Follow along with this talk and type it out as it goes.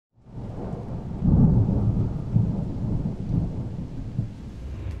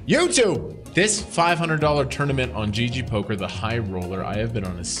YouTube! This $500 tournament on GG Poker, the high roller, I have been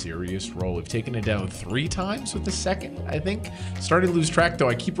on a serious roll. We've taken it down 3 times with the second, I think. Starting to lose track though.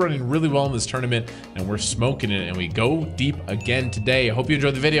 I keep running really well in this tournament and we're smoking it and we go deep again today. I hope you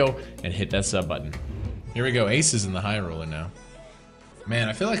enjoyed the video and hit that sub button. Here we go, aces in the high roller now. Man,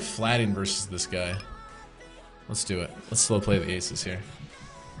 I feel like flatting versus this guy. Let's do it. Let's slow play the aces here.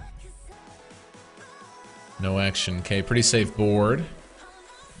 No action. Okay, pretty safe board.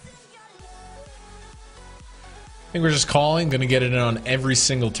 I think we're just calling, gonna get it in on every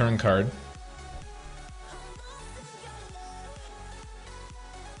single turn card.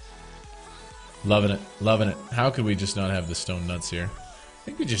 Loving it, loving it. How could we just not have the stone nuts here? I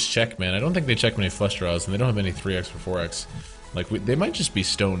think we just check, man. I don't think they check many flush draws, and they don't have any 3x or 4x. Like, they might just be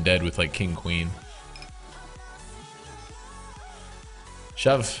stone dead with, like, king, queen.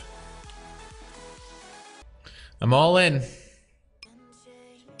 Shove. I'm all in.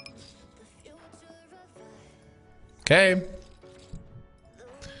 Okay.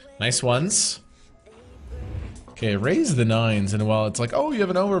 Nice ones. Okay, raise the 9s, and while it's like, oh, you have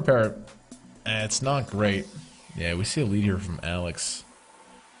an overpair. It's not great. Yeah, we see a lead here from Alex.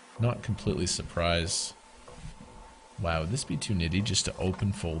 Not completely surprised. Wow, would this be too nitty just to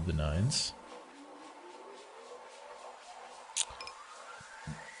open fold the 9s?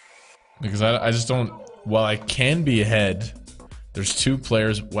 Because I just don't... While I can be ahead, there's 2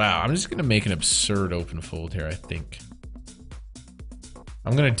 players. Wow, I'm just going to make an absurd open fold here, I think.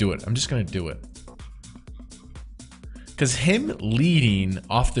 I'm going to do it. I'm just going to do it. Because him leading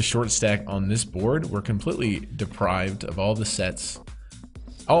off the short stack on this board, we're completely deprived of all the sets.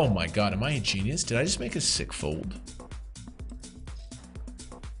 Oh my god, am I a genius? Did I just make a sick fold?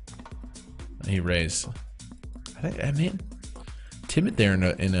 He raised. I mean, timid there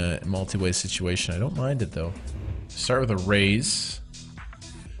in a multi-way situation. I don't mind it though. Start with a raise.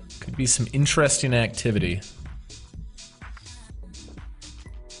 Could be some interesting activity.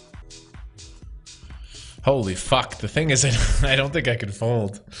 Holy fuck. The thing is, I don't think I can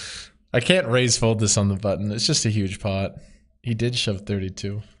fold. I can't raise fold this on the button. It's just a huge pot. He did shove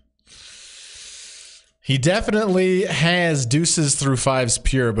 32. He definitely has deuces through 5s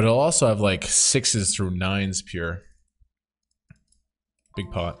pure, but he'll also have like 6s through 9s pure. Big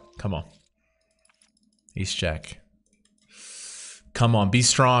pot. Come on. Ace jack. Come on, be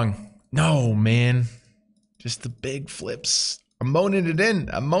strong. No, man. Just the big flips. I'm moaning it in.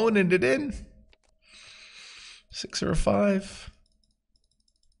 I'm moaning it in. 6 or a 5.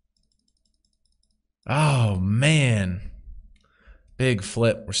 Oh, man. Big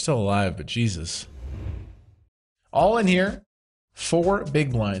flip. We're still alive, but Jesus. All in here. 4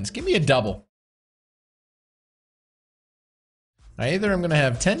 big blinds. Give me a double. Either I'm going to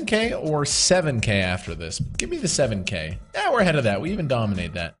have 10k or 7k after this. Give me the 7k. Yeah, we're ahead of that. We even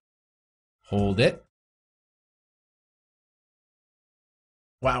dominate that. Hold it.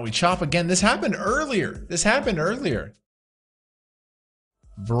 Wow, we chop again. This happened earlier. This happened earlier.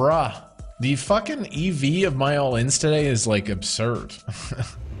 Bruh. The fucking EV of my all-ins today is like absurd.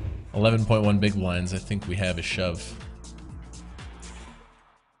 11.1 big blinds. I think we have a shove.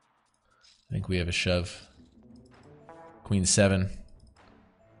 I think we have a shove. Queen 7.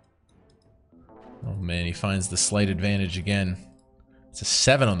 Oh man, he finds the slight advantage again. It's a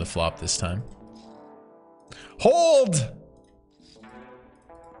 7 on the flop this time. Hold!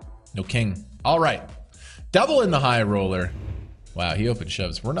 No king. All right. Double in the high roller. Wow, he opened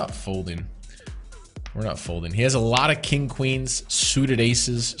shoves. We're not folding. We're not folding. He has a lot of king queens, suited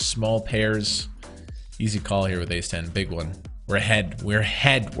aces, small pairs. Easy call here with ace 10. Big one. We're ahead. We're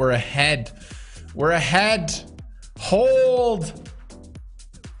ahead. We're ahead. We're ahead. Hold.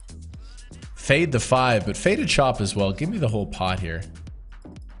 Fade the 5, but fade a chop as well. Give me the whole pot here.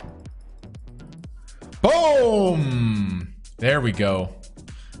 Boom. There we go.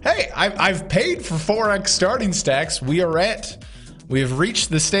 Hey, I've paid for 4x starting stacks. We have reached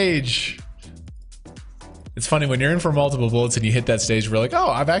the stage. It's funny when you're in for multiple bullets and you hit that stage, we're like, oh,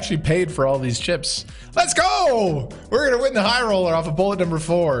 I've actually paid for all these chips. Let's go! We're gonna win the high roller off of bullet number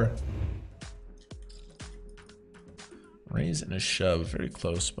 4. Raise and a shove, very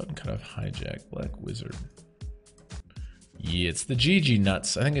close, button cut off, hijack, black wizard. Yeah, it's the GG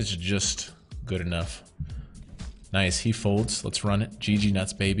nuts. I think it's just good enough. Nice, he folds. Let's run it. GG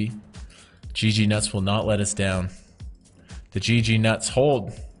nuts, baby. GG nuts will not let us down. The GG nuts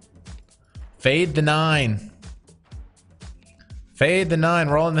hold. Fade the 9. Fade the 9.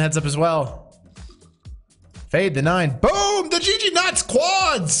 Rolling the heads up as well. Fade the 9. Boom! The GG nuts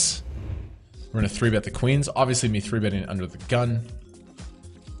quads! We're gonna 3-bet the queens. Obviously me 3-betting under the gun.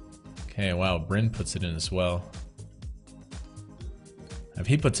 Okay, wow, Bryn puts it in as well. If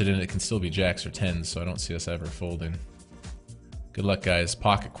he puts it in, it can still be jacks or tens, so I don't see us ever folding. Good luck, guys.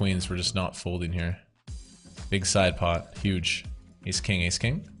 Pocket queens, we're just not folding here. Big side pot, huge. Ace king, ace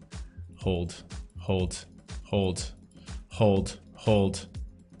king. Hold, hold, hold, hold, hold.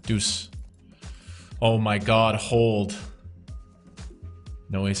 Deuce. Oh my god, hold.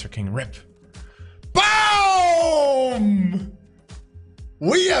 No ace or king, rip. Boom!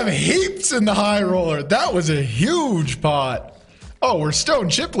 We have heaps in the high roller. That was a huge pot. Oh, we're stone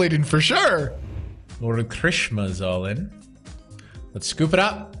chip leading for sure. Lord Krishma's all in. Let's scoop it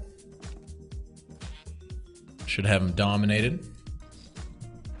up. Should have him dominated.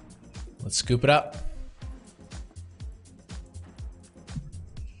 Let's scoop it up.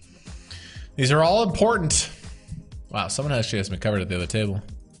 These are all important. Wow, someone actually has me covered at the other table.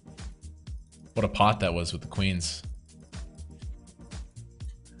 What a pot that was with the queens.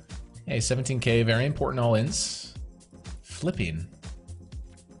 Hey, 17k, very important all-ins. Flipping.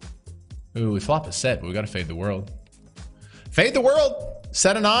 Ooh, we flop a set, but we gotta fade the world. Fade the world!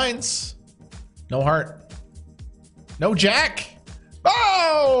 Set of nines. No heart. No jack.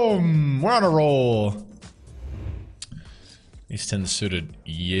 Boom! We're on a roll. Ace 10 suited.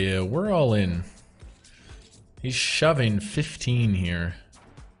 Yeah, we're all in. He's shoving 15 here.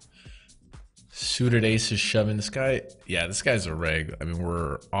 Suited ace is shoving. This guy, yeah, this guy's a reg. I mean,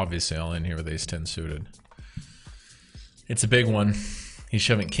 we're obviously all in here with ace 10 suited. It's a big one. He's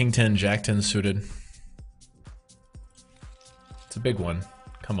shoving king 10, jack 10 suited. It's a big one.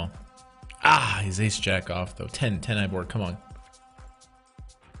 Come on. Ah, he's ace jack off though. 10 eye board. Come on.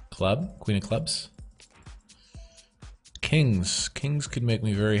 Club, queen of clubs. Kings. Kings could make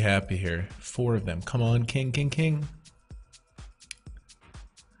me very happy here. 4 of them. Come on, king, king, king.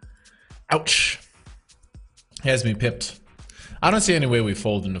 Ouch. Has me pipped. I don't see any way we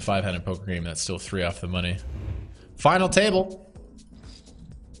fold in a 5-handed poker game that's still 3 off the money. Final table.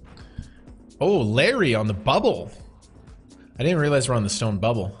 Oh, Larry on the bubble. I didn't realize we're on the stone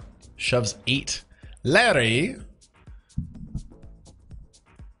bubble. Shoves 8. Larry.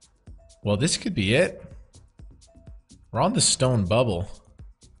 Well, this could be it. We're on the stone bubble.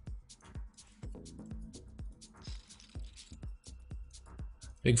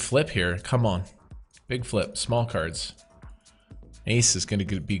 Big flip here. Come on. Big flip. Small cards. Ace is going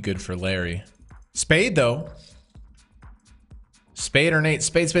to be good for Larry. Spade, though. Spade or Nate.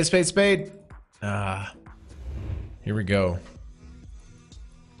 Spade, spade, spade, spade. Ah. Here we go.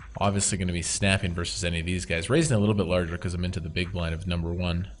 Obviously going to be snapping versus any of these guys. Raising a little bit larger because I'm into the big blind of number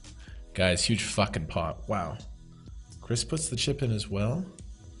 1. Guys, huge fucking pot. Wow. Chris puts the chip in as well.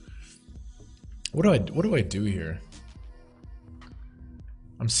 What do I do here?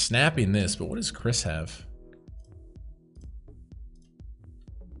 I'm snapping this, but what does Chris have?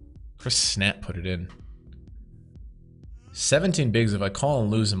 Chris snap put it in. 17 bigs. If I call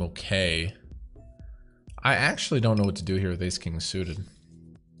and lose, I'm okay. I actually don't know what to do here with ace king suited.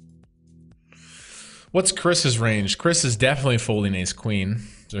 What's Chris's range? Chris is definitely folding ace queen.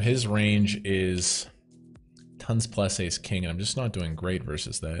 So his range is tons plus ace king, and I'm just not doing great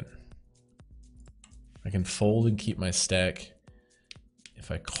versus that. I can fold and keep my stack. If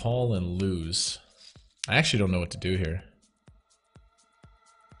I call and lose, I actually don't know what to do here.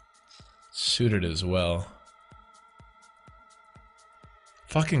 Suited as well.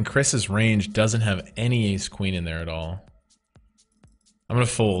 Fucking Chris's range doesn't have any ace queen in there at all. I'm gonna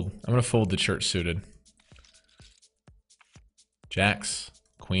fold. I'm gonna fold the church suited. Jacks,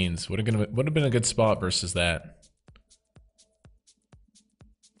 queens. Would have been a good spot versus that.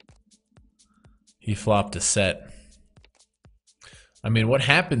 He flopped a set. I mean, what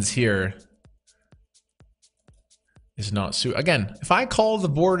happens here is not suit. Again, if I call, the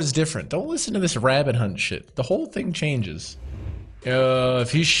board is different. Don't listen to this rabbit hunt shit. The whole thing changes.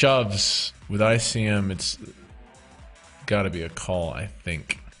 If he shoves with ICM, it's got to be a call, I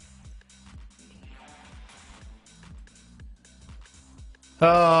think.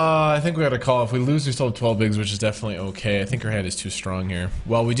 I think we got to call. If we lose, we still have 12 bigs, which is definitely okay. I think our hand is too strong here.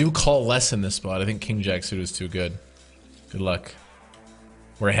 Well, we do call less in this spot. I think king jack suit is too good. Good luck.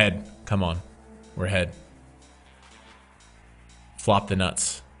 We're ahead. Come on. We're ahead. Flop the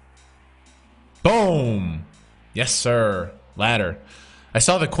nuts. Boom! Yes, sir. Ladder. I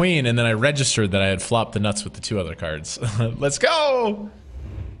saw the queen, and then I registered that I had flopped the nuts with the 2 other cards. Let's go!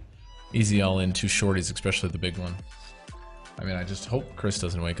 Easy all in. 2 shorties, especially the big one. I mean, I just hope Chris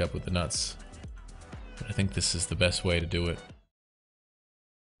doesn't wake up with the nuts. But I think this is the best way to do it.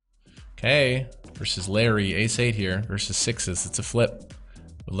 Okay. Versus Larry. Ace 8 here. Versus 6s. It's a flip.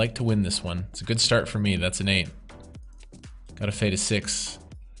 Would like to win this one. It's a good start for me. That's an 8. Gotta fade a 6.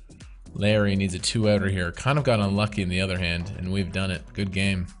 Larry needs a 2-outer here. Kind of got unlucky in the other hand, and we've done it. Good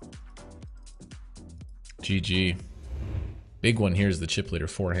game. GG. Big one here is the chip leader,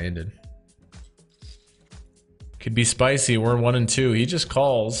 4-handed. Could be spicy. We're 1 and 2. He just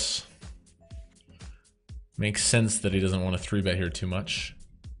calls. Makes sense that he doesn't want to 3-bet here too much.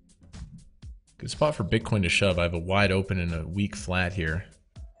 Good spot for Bitcoin to shove. I have a wide open and a weak flat here.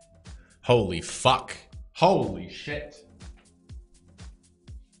 Holy fuck. Holy shit.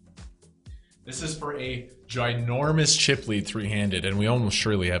 This is for a ginormous chip lead 3-handed, and we almost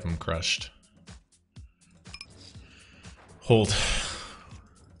surely have him crushed. Hold.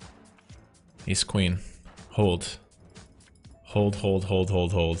 Ace queen. Hold. Hold, hold, hold,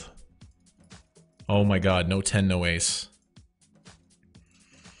 hold, hold. Oh my god, no 10, no ace.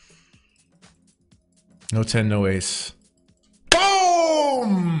 No 10, no ace.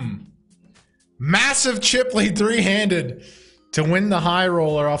 Boom! Massive chip lead 3-handed to win the high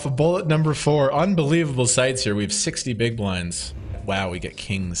roller off of bullet number 4. Unbelievable sights here. We have 60 big blinds. Wow, we get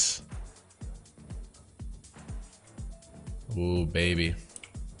kings. Ooh, baby.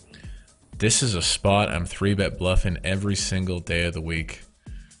 This is a spot I'm 3-bet bluffing every single day of the week.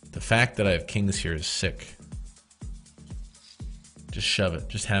 The fact that I have kings here is sick. Just shove it.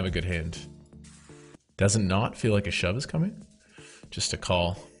 Just have a good hand. Doesn't not feel like a shove is coming? Just a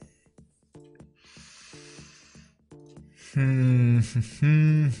call.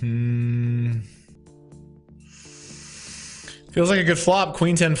 Feels like a good flop.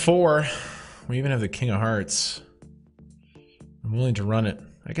 Queen 10-4. We even have the king of hearts. I'm willing to run it.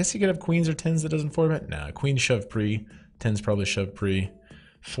 I guess you could have queens or 10s that doesn't 4-bet. Nah, queen shove pre. 10s probably shove pre.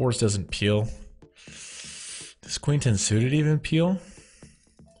 4s doesn't peel. Does queen 10 suited even peel?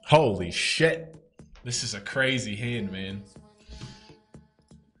 Holy shit. This is a crazy hand, man.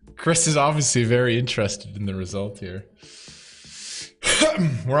 Chris is obviously very interested in the result here.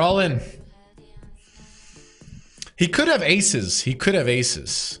 We're all in. He could have aces. He could have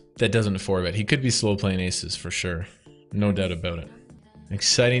aces. That doesn't 4-bet. He could be slow playing aces for sure. No doubt about it.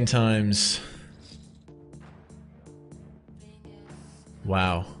 Exciting times.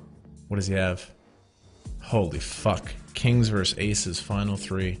 Wow. What does he have? Holy fuck. Kings versus aces, final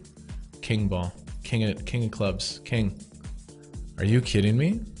 3. King ball. King of clubs. King. Are you kidding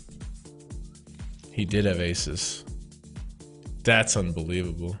me? He did have aces. That's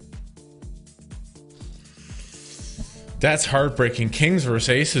unbelievable. That's heartbreaking. Kings versus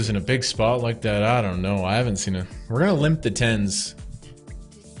aces in a big spot like that. I don't know. I haven't seen it. We're going to limp the 10s.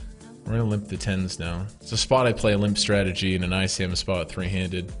 We're going to limp the 10s now. It's a spot I play a limp strategy in an ICM spot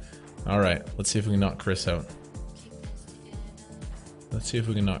 3-handed. Alright, let's see if we can knock Chris out. Let's see if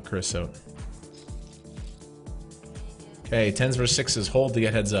we can knock Chris out. Okay, 10s versus 6s. Hold to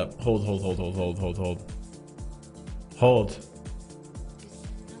get heads up. Hold, hold, hold, hold, hold, hold, hold. Hold.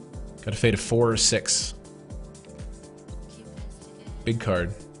 Got to fade a 4 or 6. Big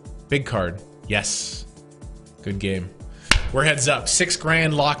card. Big card. Yes. Good game. We're heads up. 6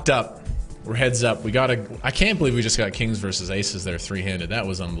 grand locked up. We're heads up. We gotta... I can't believe we just got kings versus aces there 3-handed. That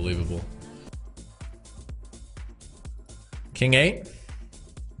was unbelievable. King 8.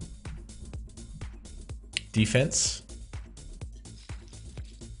 Defense.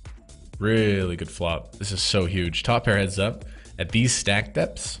 Really good flop. This is so huge. Top pair heads up. At these stack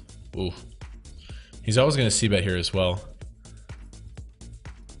depths. Ooh. He's always going to c-bet here as well.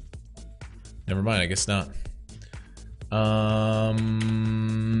 Never mind, I guess not. I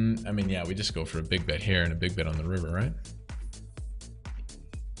mean, yeah, we just go for a big bet here and a big bet on the river, right?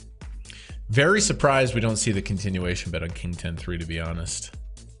 Very surprised we don't see the continuation bet on King 10-3, to be honest.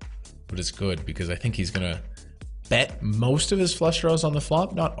 But it's good because I think he's gonna bet most of his flush draws on the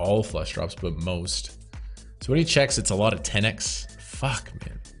flop. Not all flush drops, but most. So when he checks, it's a lot of 10x. Fuck,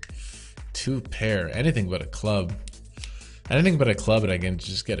 man. 2 pair. Anything but a club. Anything but a club, and I can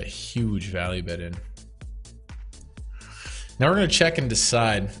just get a huge value bet in. Now we're going to check and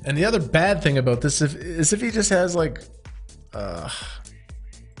decide. And the other bad thing about this is if he just has like...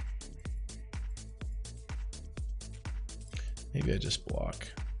 maybe I just block.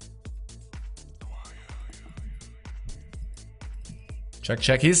 Check,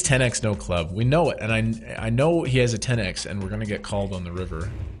 check. He has 10x, no club. We know it, and I know he has a 10x, and we're going to get called on the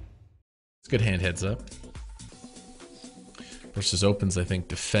river. It's a good hand heads up. Versus opens, I think,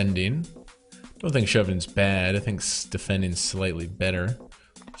 defending. Don't think shoving's bad. I think defending's slightly better.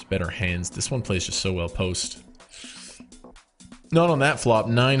 It's better hands. This one plays just so well post. Not on that flop.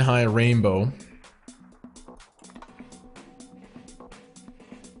 9 high rainbow.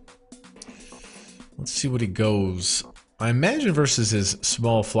 Let's see what he goes. I imagine versus his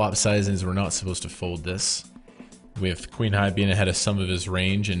small flop sizings, we're not supposed to fold this. with queen high being ahead of some of his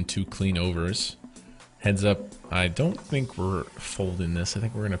range and 2 clean overs. Heads up, I don't think we're folding this. I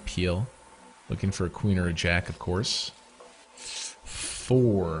think we're gonna peel. Looking for a queen or a jack, of course.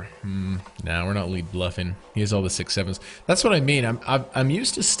 4. Nah, we're not lead bluffing. He has all the 6-7s. That's what I mean. I'm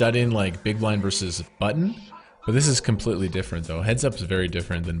used to studying like big blind versus button, but this is completely different though. Heads up is very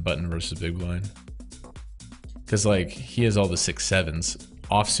different than button versus big blind. Because like he has all the 6-7s,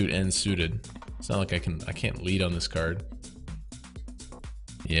 offsuit and suited. It's not like I can't lead on this card.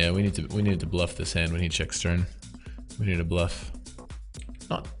 Yeah, we need to bluff this hand when he checks turn. We need to bluff.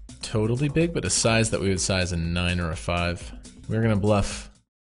 Not totally big, but a size that we would size a 9 or a 5. We're gonna bluff.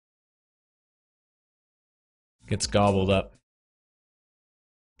 Gets gobbled up.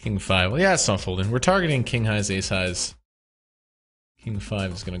 King 5. Well, yeah, it's not folding. We're targeting king highs, ace highs. King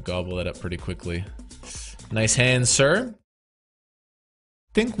 5 is gonna gobble that up pretty quickly. Nice hand, sir.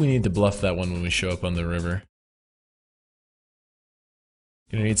 Think we need to bluff that one when we show up on the river.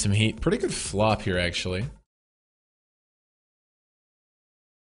 Gonna need some heat. Pretty good flop here, actually. I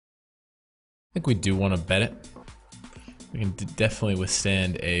think we do want to bet it. We can definitely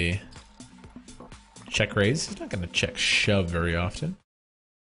withstand a check raise. He's not going to check shove very often.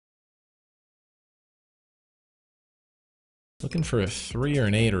 Looking for a 3 or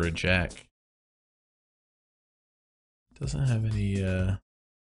an 8 or a jack. Doesn't have any,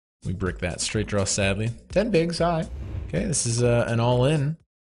 we brick that. Straight draw, sadly. 10 bigs, high. Okay, this is an all-in.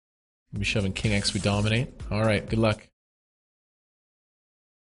 We'll be shoving king X, we dominate. Alright, good luck.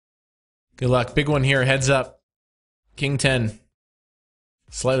 Good luck. Big one here, heads up. King 10.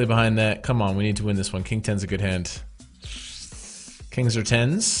 Slightly behind that. Come on, we need to win this one. King 10's a good hand. Kings are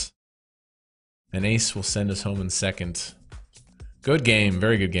 10s. An ace will send us home in second. Good game.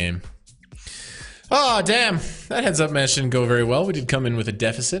 Very good game. Oh, damn. That heads up match didn't go very well. We did come in with a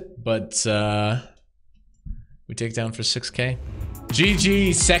deficit, but we take down for 6K.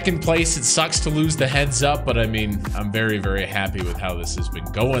 GG, second place. It sucks to lose the heads up, but I mean, I'm very, very happy with how this has been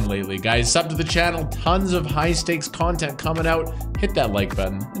going lately. Guys, sub to the channel. Tons of high stakes content coming out. Hit that like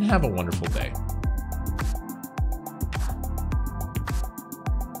button and have a wonderful day.